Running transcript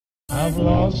I've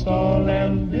lost all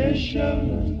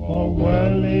ambition for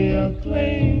worldly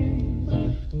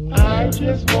acclaim. I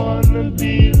just wanna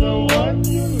be the one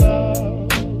you love.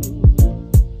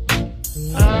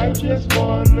 I just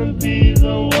wanna be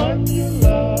the one you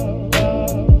love.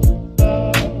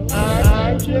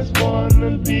 I just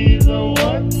wanna be the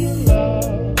one you love.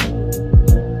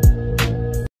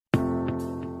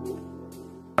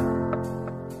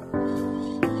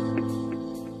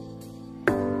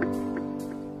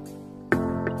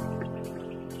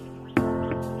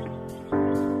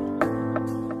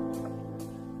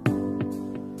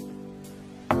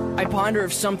 I ponder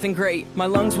of something great. My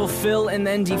lungs will fill and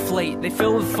then deflate. They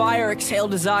fill with fire, exhale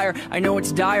desire. I know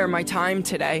it's dire, my time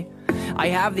today. I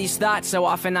have these thoughts so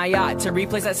often I ought to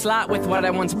replace that slot with what I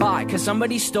once bought. Cause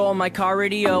somebody stole my car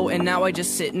radio and now I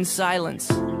just sit in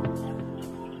silence.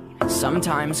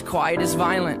 Sometimes quiet is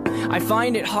violent. I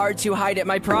find it hard to hide it.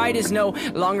 My pride is no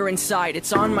longer inside.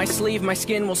 It's on my sleeve, my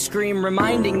skin will scream,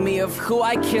 reminding me of who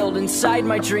I killed inside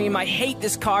my dream. I hate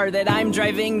this car that I'm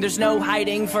driving. There's no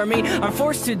hiding for me. I'm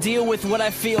forced to deal with what I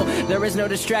feel. There is no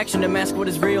distraction to mask what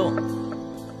is real.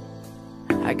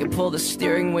 I could pull the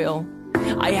steering wheel.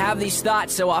 I have these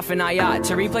thoughts so often I ought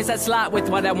to replace that slot with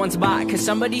what I once bought. Cause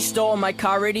somebody stole my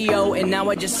car radio and now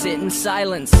I just sit in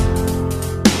silence.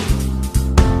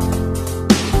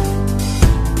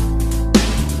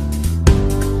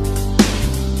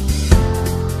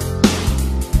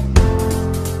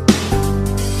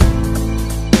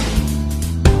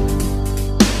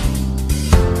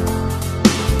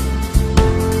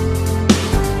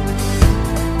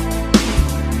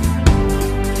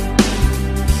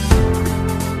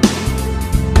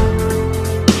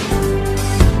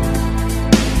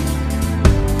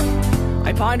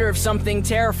 Ponder of something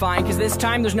terrifying, cause this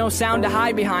time there's no sound to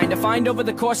hide behind. I find over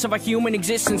the course of our human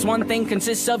existence, one thing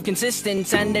consists of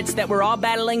consistence, and it's that we're all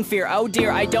battling fear. Oh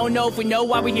dear, I don't know if we know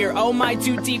why we're here. Oh my,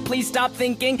 too deep, please stop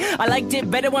thinking. I liked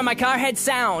it better when my car had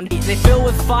sound. They fill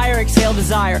with fire, exhale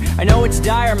desire. I know it's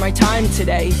dire, my time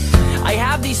today. I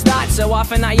have these thoughts so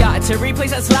often I ought to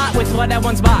replace that slot with what I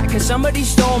once bought. Cause somebody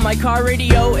stole my car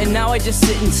radio and now I just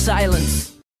sit in silence.